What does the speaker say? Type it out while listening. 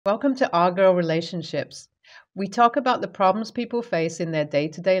Welcome to Our Girl Relationships. We talk about the problems people face in their day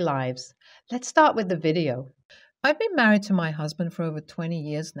to day lives. Let's start with the video. I've been married to my husband for over 20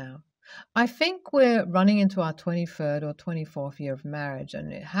 years now. I think we're running into our 23rd or 24th year of marriage,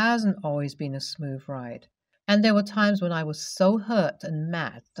 and it hasn't always been a smooth ride. And there were times when I was so hurt and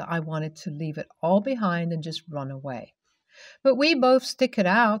mad that I wanted to leave it all behind and just run away. But we both stick it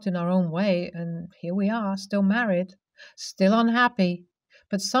out in our own way, and here we are, still married, still unhappy,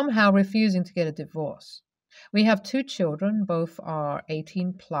 but somehow refusing to get a divorce. We have two children, both are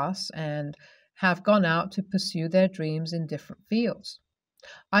 18 plus and have gone out to pursue their dreams in different fields.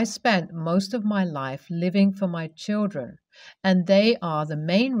 I spent most of my life living for my children, and they are the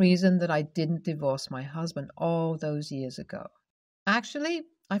main reason that I didn't divorce my husband all those years ago. Actually,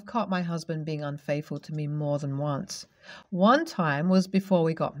 I've caught my husband being unfaithful to me more than once. One time was before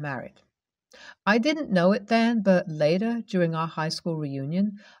we got married. I didn't know it then, but later, during our high school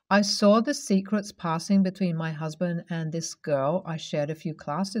reunion, I saw the secrets passing between my husband and this girl I shared a few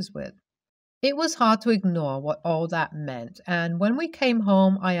classes with. It was hard to ignore what all that meant, and when we came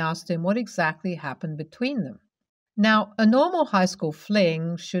home, I asked him what exactly happened between them. Now, a normal high school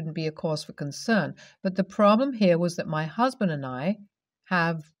fling shouldn't be a cause for concern, but the problem here was that my husband and I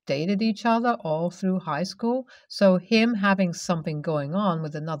have dated each other all through high school, so him having something going on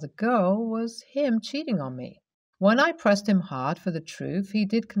with another girl was him cheating on me. When I pressed him hard for the truth, he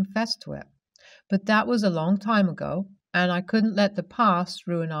did confess to it, but that was a long time ago, and I couldn't let the past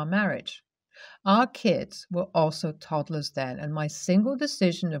ruin our marriage. Our kids were also toddlers then, and my single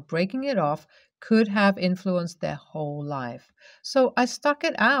decision of breaking it off could have influenced their whole life. So I stuck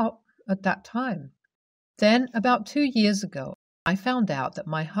it out at that time. Then, about 2 years ago, I found out that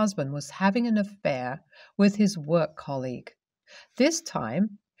my husband was having an affair with his work colleague. This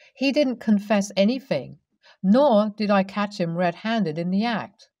time, he didn't confess anything, nor did I catch him red-handed in the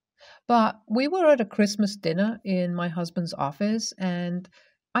act. But we were at a Christmas dinner in my husband's office, and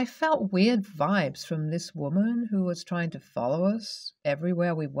I felt weird vibes from this woman who was trying to follow us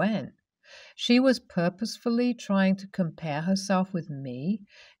everywhere we went. She was purposefully trying to compare herself with me,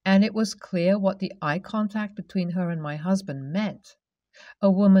 and it was clear what the eye contact between her and my husband meant. A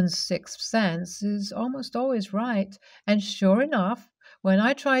woman's sixth sense is almost always right, and sure enough, when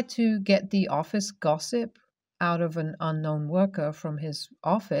I tried to get the office gossip out of an unknown worker from his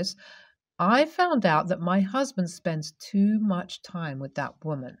office, I found out that my husband spends too much time with that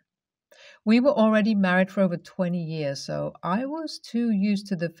woman. We were already married for over 20 years, so I was too used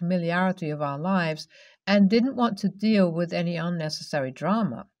to the familiarity of our lives and didn't want to deal with any unnecessary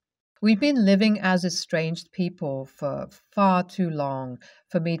drama. We've been living as estranged people for far too long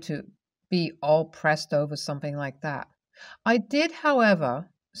for me to be all pressed over something like that. I did, however,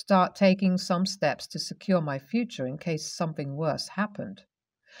 start taking some steps to secure my future in case something worse happened.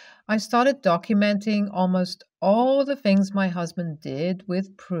 I started documenting almost all the things my husband did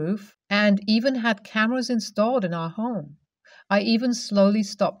with proof and even had cameras installed in our home. I even slowly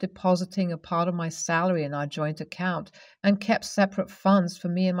stopped depositing a part of my salary in our joint account and kept separate funds for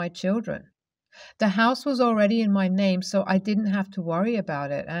me and my children. The house was already in my name, so I didn't have to worry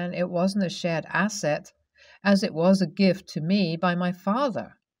about it, and it wasn't a shared asset, as it was a gift to me by my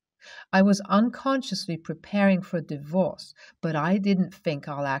father. I was unconsciously preparing for a divorce, but I didn't think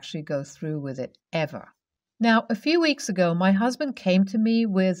I'll actually go through with it ever. Now, a few weeks ago, my husband came to me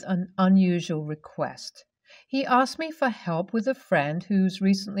with an unusual request. He asked me for help with a friend who's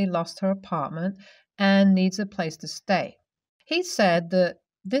recently lost her apartment and needs a place to stay. He said that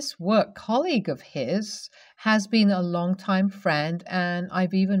this work colleague of his has been a longtime friend, and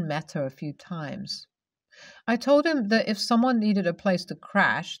I've even met her a few times. I told him that if someone needed a place to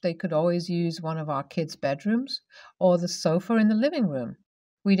crash, they could always use one of our kids' bedrooms or the sofa in the living room.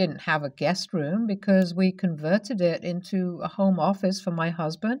 We didn't have a guest room because we converted it into a home office for my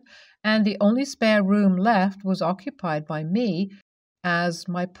husband, and the only spare room left was occupied by me as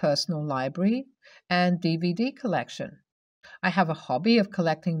my personal library and DVD collection. I have a hobby of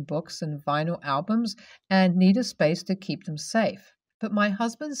collecting books and vinyl albums and need a space to keep them safe. But my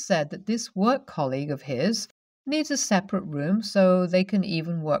husband said that this work colleague of his needs a separate room so they can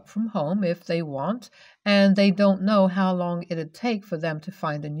even work from home if they want, and they don't know how long it'd take for them to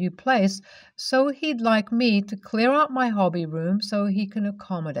find a new place, so he'd like me to clear out my hobby room so he can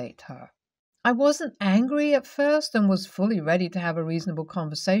accommodate her. I wasn't angry at first and was fully ready to have a reasonable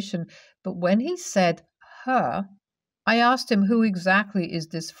conversation, but when he said her, I asked him who exactly is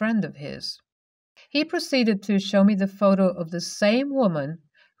this friend of his. He proceeded to show me the photo of the same woman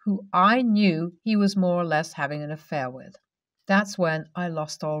who I knew he was more or less having an affair with. That's when I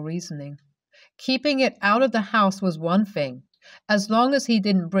lost all reasoning. Keeping it out of the house was one thing, As long as he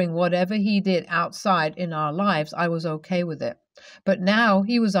didn't bring whatever he did outside in our lives, I was okay with it. But now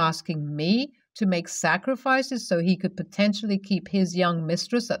he was asking me to make sacrifices so he could potentially keep his young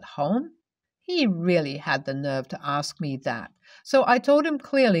mistress at home. He really had the nerve to ask me that. So I told him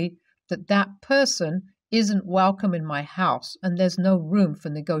clearly that that person isn't welcome in my house and there's no room for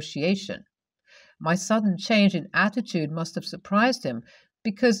negotiation. My sudden change in attitude must have surprised him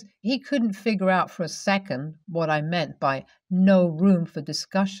because he couldn't figure out for a second what I meant by no room for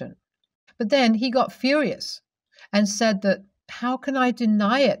discussion. But then he got furious and said that how can I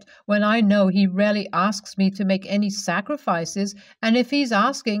deny it when I know he rarely asks me to make any sacrifices, and if he's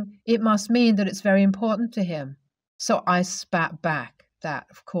asking, it must mean that it's very important to him. So I spat back that,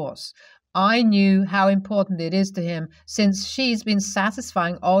 of course, I knew how important it is to him since she's been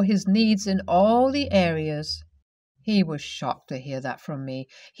satisfying all his needs in all the areas. He was shocked to hear that from me.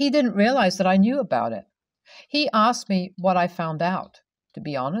 He didn't realize that I knew about it. He asked me what I found out. To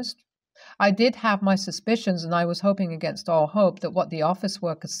be honest, I did have my suspicions, and I was hoping against all hope that what the office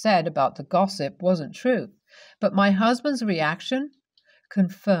worker said about the gossip wasn't true. But my husband's reaction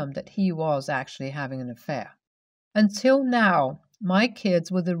confirmed that he was actually having an affair. Until now, my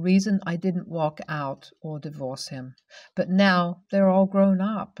kids were the reason I didn't walk out or divorce him. But now they're all grown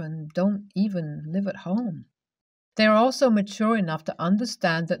up and don't even live at home. They're also mature enough to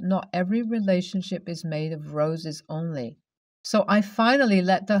understand that not every relationship is made of roses only. So I finally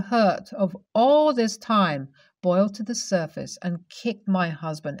let the hurt of all this time boil to the surface and kicked my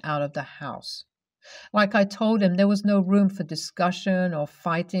husband out of the house. Like I told him, there was no room for discussion or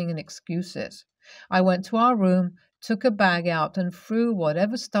fighting and excuses. I went to our room, took a bag out, and threw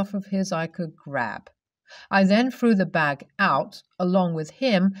whatever stuff of his I could grab. I then threw the bag out along with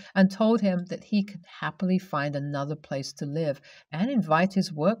him and told him that he could happily find another place to live and invite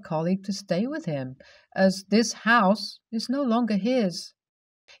his work colleague to stay with him, as this house is no longer his.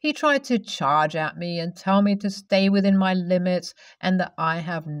 He tried to charge at me and tell me to stay within my limits and that I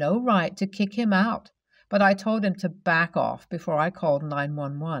have no right to kick him out, but I told him to back off before I called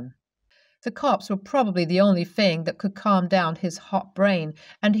 911. The cops were probably the only thing that could calm down his hot brain,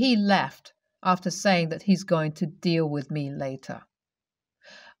 and he left after saying that he's going to deal with me later.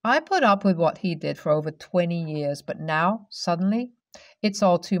 I put up with what he did for over 20 years, but now, suddenly, it's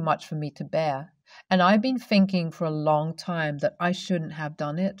all too much for me to bear. And I've been thinking for a long time that I shouldn't have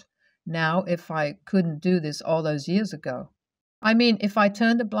done it. Now, if I couldn't do this all those years ago. I mean, if I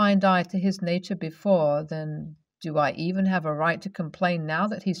turned a blind eye to his nature before, then do I even have a right to complain now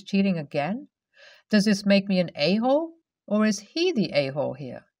that he's cheating again? Does this make me an a-hole, or is he the a-hole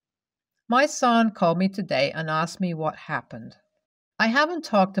here? My son called me today and asked me what happened. I haven't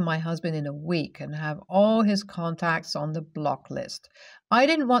talked to my husband in a week and have all his contacts on the block list. I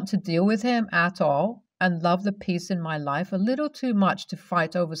didn't want to deal with him at all and love the peace in my life a little too much to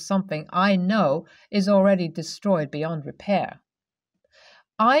fight over something I know is already destroyed beyond repair.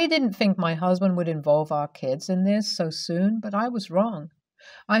 I didn't think my husband would involve our kids in this so soon, but I was wrong.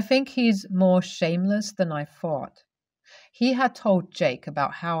 I think he's more shameless than I thought. He had told Jake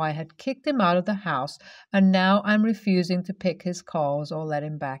about how I had kicked him out of the house, and now I'm refusing to pick his calls or let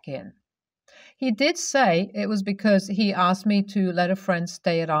him back in. He did say it was because he asked me to let a friend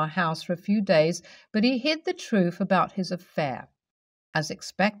stay at our house for a few days, but he hid the truth about his affair. As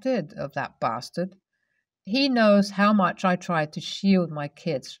expected of that bastard. He knows how much I tried to shield my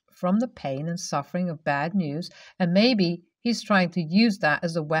kids from the pain and suffering of bad news, and maybe he's trying to use that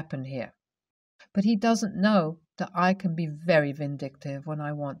as a weapon here. But he doesn't know that I can be very vindictive when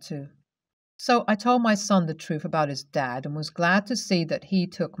I want to. So I told my son the truth about his dad and was glad to see that he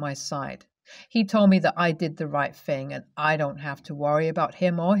took my side. He told me that I did the right thing and I don't have to worry about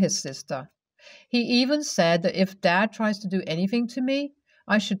him or his sister. He even said that if Dad tries to do anything to me,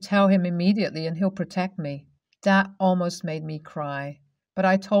 I should tell him immediately and he'll protect me. That almost made me cry. But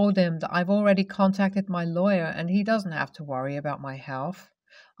I told him that I've already contacted my lawyer and he doesn't have to worry about my health.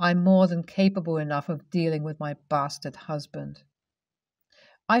 I'm more than capable enough of dealing with my bastard husband.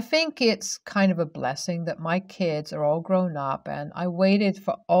 I think it's kind of a blessing that my kids are all grown up and I waited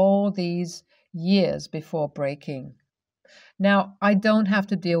for all these years before breaking. Now, I don't have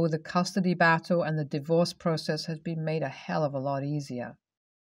to deal with the custody battle and the divorce process has been made a hell of a lot easier.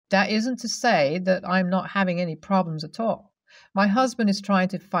 That isn't to say that I'm not having any problems at all. My husband is trying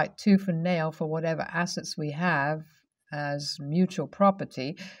to fight tooth and nail for whatever assets we have as mutual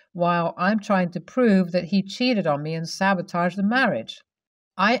property, while I'm trying to prove that he cheated on me and sabotaged the marriage.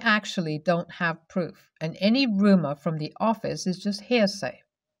 I actually don't have proof, and any rumor from the office is just hearsay.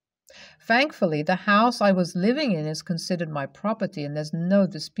 Thankfully, the house I was living in is considered my property and there's no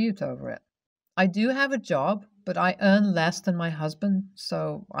dispute over it. I do have a job, but I earn less than my husband,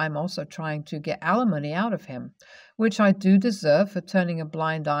 so I'm also trying to get alimony out of him, which I do deserve for turning a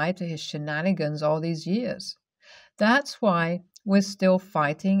blind eye to his shenanigans all these years. That's why we're still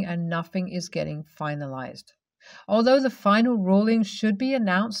fighting and nothing is getting finalized. Although the final ruling should be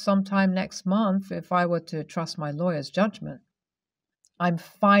announced sometime next month if I were to trust my lawyer's judgment. I'm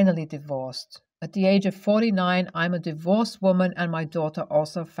finally divorced. At the age of 49, I'm a divorced woman, and my daughter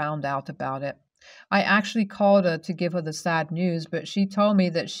also found out about it. I actually called her to give her the sad news, but she told me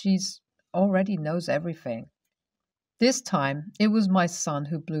that she's already knows everything. This time, it was my son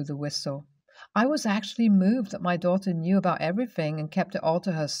who blew the whistle. I was actually moved that my daughter knew about everything and kept it all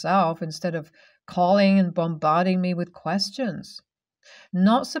to herself instead of calling and bombarding me with questions.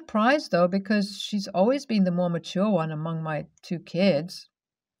 Not surprised, though, because she's always been the more mature one among my two kids.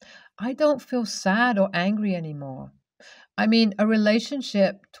 I don't feel sad or angry anymore. I mean, a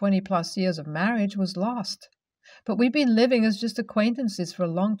relationship, 20 plus years of marriage, was lost. But we've been living as just acquaintances for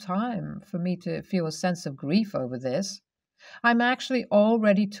a long time for me to feel a sense of grief over this. I'm actually all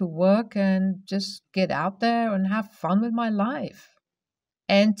ready to work and just get out there and have fun with my life.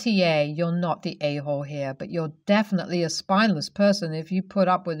 NTA, you're not the a-hole here, but you're definitely a spineless person if you put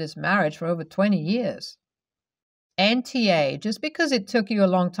up with this marriage for over 20 years. NTA, just because it took you a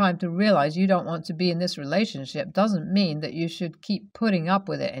long time to realize you don't want to be in this relationship doesn't mean that you should keep putting up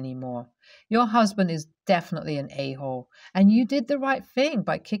with it anymore. Your husband is definitely an a-hole, and you did the right thing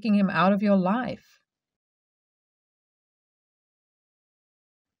by kicking him out of your life.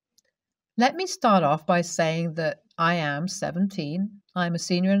 Let me start off by saying that I am 17. I'm a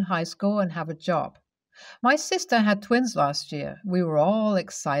senior in high school and have a job. My sister had twins last year. We were all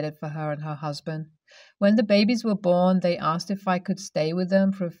excited for her and her husband. When the babies were born, they asked if I could stay with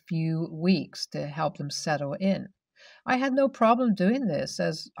them for a few weeks to help them settle in. I had no problem doing this,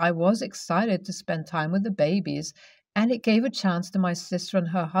 as I was excited to spend time with the babies, and it gave a chance to my sister and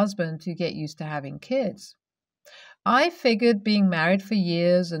her husband to get used to having kids. I figured being married for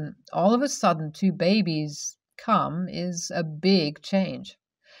years and all of a sudden two babies come is a big change.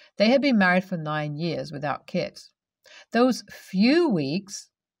 They had been married for 9 years without kids. Those few weeks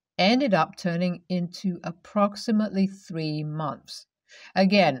ended up turning into approximately 3 months.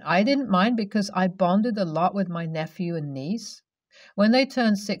 Again, I didn't mind because I bonded a lot with my nephew and niece. When they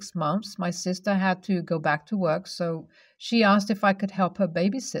turned 6 months, my sister had to go back to work, so she asked if I could help her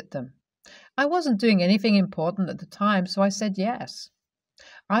babysit them. I wasn't doing anything important at the time, so I said yes.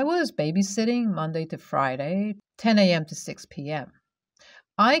 I was babysitting Monday to Friday, 10 a.m. to 6 p.m.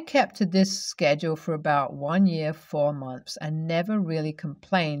 I kept to this schedule for about 1 year, 4 months, and never really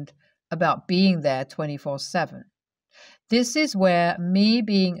complained about being there 24/7. This is where me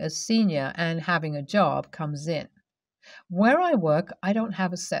being a senior and having a job comes in. Where I work, I don't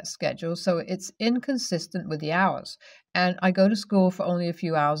have a set schedule, so it's inconsistent with the hours. And I go to school for only a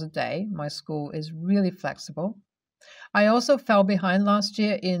few hours a day. My school is really flexible. I also fell behind last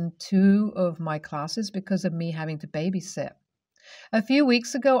year in 2 of my classes because of me having to babysit. A few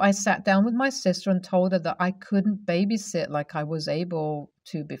weeks ago, I sat down with my sister and told her that I couldn't babysit like I was able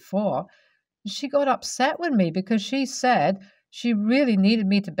to before. She got upset with me because she said she really needed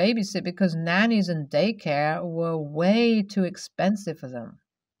me to babysit because nannies and daycare were way too expensive for them.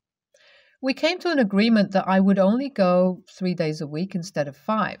 We came to an agreement that I would only go 3 days a week instead of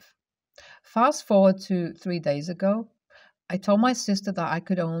 5. Fast forward to 3 days ago, I told my sister that I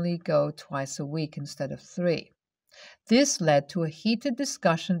could only go twice a week instead of 3. This led to a heated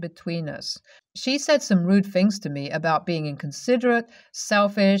discussion between us. She said some rude things to me about being inconsiderate,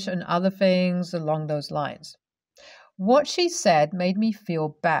 selfish, and other things along those lines. What she said made me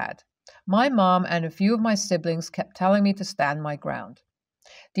feel bad. My mom and a few of my siblings kept telling me to stand my ground.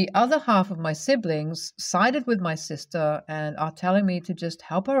 The other half of my siblings sided with my sister and are telling me to just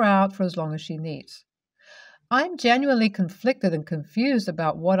help her out for as long as she needs. I'm genuinely conflicted and confused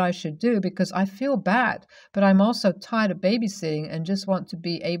about what I should do because I feel bad, but I'm also tired of babysitting and just want to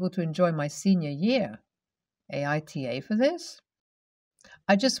be able to enjoy my senior year. AITA for this?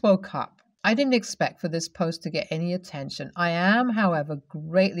 I just woke up. I didn't expect for this post to get any attention. I am, however,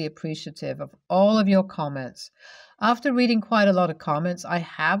 greatly appreciative of all of your comments. After reading quite a lot of comments, I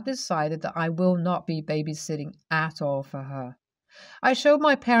have decided that I will not be babysitting at all for her. I showed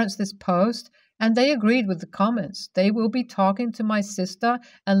my parents this post, and they agreed with the comments. They will be talking to my sister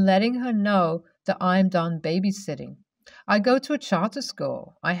and letting her know that I'm done babysitting. I go to a charter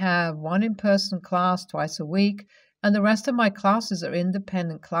school. I have 1 in-person class twice a week, and the rest of my classes are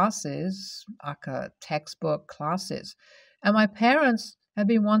independent classes, aka textbook classes. And my parents have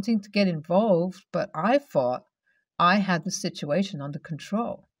been wanting to get involved, but I thought I had the situation under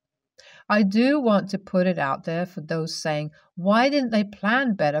control. I do want to put it out there for those saying, why didn't they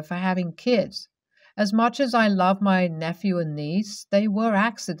plan better for having kids? As much as I love my nephew and niece, they were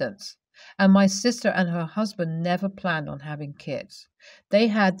accidents. And my sister and her husband never planned on having kids. They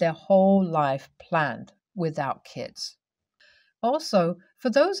had their whole life planned without kids. Also, for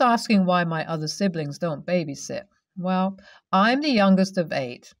those asking why my other siblings don't babysit, well, I'm the youngest of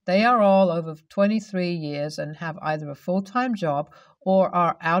 8. They are all over 23 years and have either a full-time job or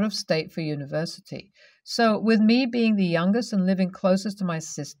are out of state for university. So, with me being the youngest and living closest to my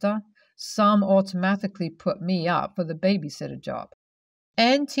sister, some automatically put me up for the babysitter job.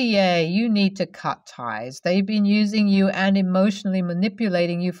 NTA, you need to cut ties. They've been using you and emotionally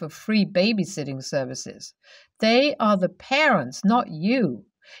manipulating you for free babysitting services. They are the parents, not you.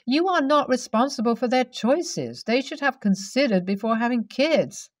 You are not responsible for their choices. They should have considered before having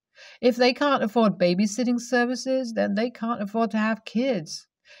kids. If they can't afford babysitting services, then they can't afford to have kids.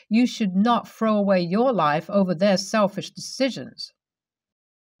 You should not throw away your life over their selfish decisions.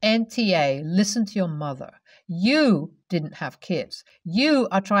 NTA, listen to your mother. You didn't have kids. You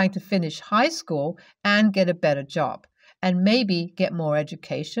are trying to finish high school and get a better job, and maybe get more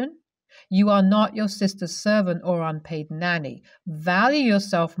education. You are not your sister's servant or unpaid nanny. Value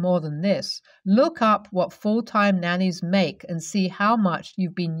yourself more than this. Look up what full-time nannies make and see how much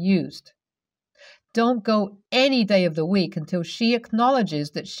you've been used. Don't go any day of the week until she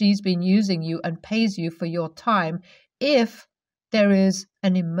acknowledges that she's been using you and pays you for your time if there is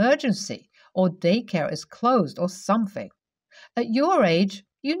an emergency or daycare is closed or something. At your age,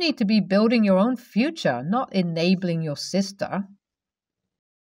 you need to be building your own future, not enabling your sister.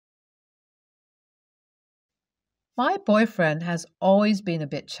 My boyfriend has always been a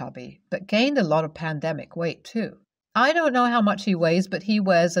bit chubby, but gained a lot of pandemic weight too. I don't know how much he weighs, but he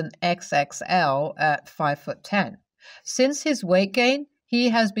wears an XXL at 5'10". Since his weight gain, he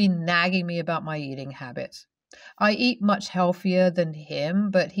has been nagging me about my eating habits. I eat much healthier than him,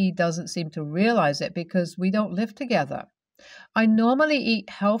 but he doesn't seem to realize it because we don't live together. I normally eat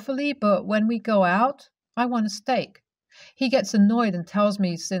healthily, but when we go out, I want a steak. He gets annoyed and tells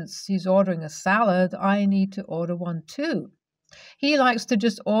me since he's ordering a salad, I need to order one too. He likes to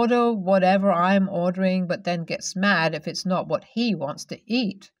just order whatever I'm ordering, but then gets mad if it's not what he wants to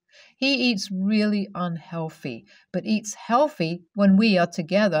eat. He eats really unhealthy, but eats healthy when we are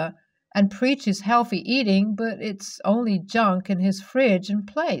together, and preaches healthy eating, but it's only junk in his fridge and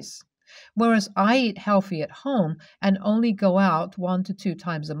place. Whereas I eat healthy at home and only go out 1 to 2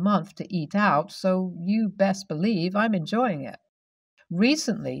 times a month to eat out, so you best believe I'm enjoying it.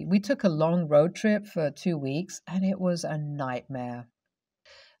 Recently, we took a long road trip for 2 weeks, and it was a nightmare.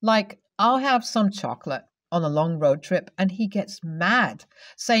 Like, I'll have some chocolate on a long road trip, and he gets mad,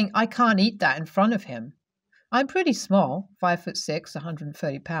 saying I can't eat that in front of him. I'm pretty small, 5'6",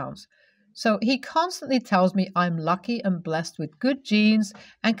 130 pounds. So he constantly tells me I'm lucky and blessed with good genes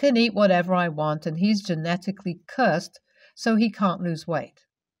and can eat whatever I want, and he's genetically cursed, so he can't lose weight.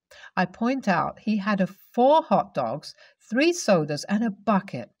 I point out he had 4 hot dogs, 3 sodas, and a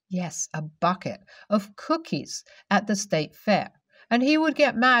bucket, yes, a bucket, of cookies at the state fair. And he would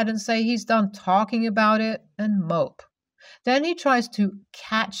get mad and say he's done talking about it and mope. Then he tries to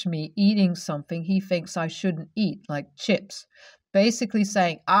catch me eating something he thinks I shouldn't eat, like chips, basically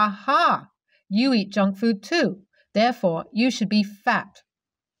saying, aha, you eat junk food too, therefore you should be fat.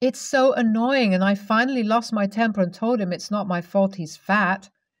 It's so annoying, and I finally lost my temper and told him it's not my fault he's fat.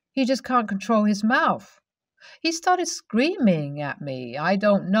 He just can't control his mouth. He started screaming at me. I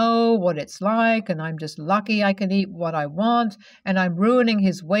don't know what it's like, and I'm just lucky I can eat what I want, and I'm ruining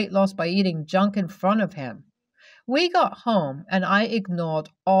his weight loss by eating junk in front of him. We got home, and I ignored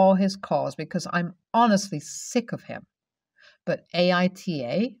all his calls because I'm honestly sick of him. But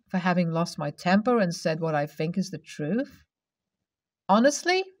AITA for having lost my temper and said what I think is the truth?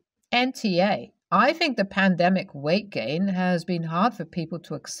 Honestly, NTA. I think the pandemic weight gain has been hard for people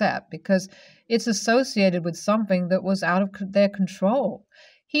to accept because it's associated with something that was out of their control.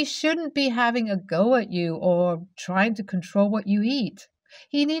 He shouldn't be having a go at you or trying to control what you eat.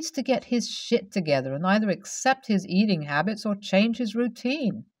 He needs to get his shit together and either accept his eating habits or change his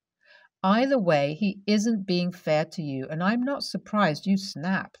routine. Either way, he isn't being fair to you, and I'm not surprised you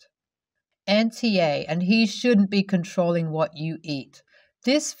snapped. NTA, and he shouldn't be controlling what you eat.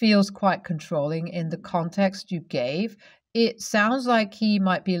 This feels quite controlling in the context you gave. It sounds like he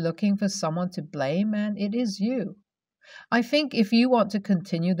might be looking for someone to blame, and it is you. I think if you want to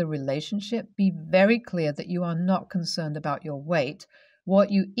continue the relationship, be very clear that you are not concerned about your weight. What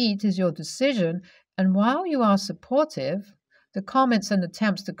you eat is your decision, and while you are supportive, the comments and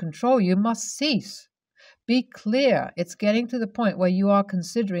attempts to control you must cease. Be clear it's getting to the point where you are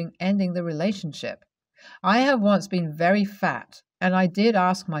considering ending the relationship. I have once been very fat, and I did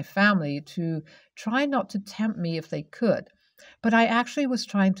ask my family to try not to tempt me if they could, but I actually was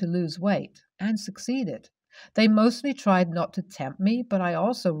trying to lose weight and succeeded. They mostly tried not to tempt me, but I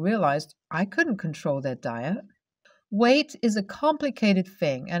also realized I couldn't control their diet. Weight is a complicated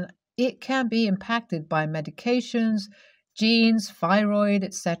thing, and it can be impacted by medications, genes, thyroid,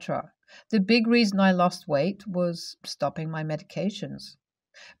 etc. The big reason I lost weight was stopping my medications,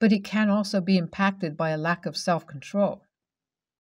 but it can also be impacted by a lack of self control.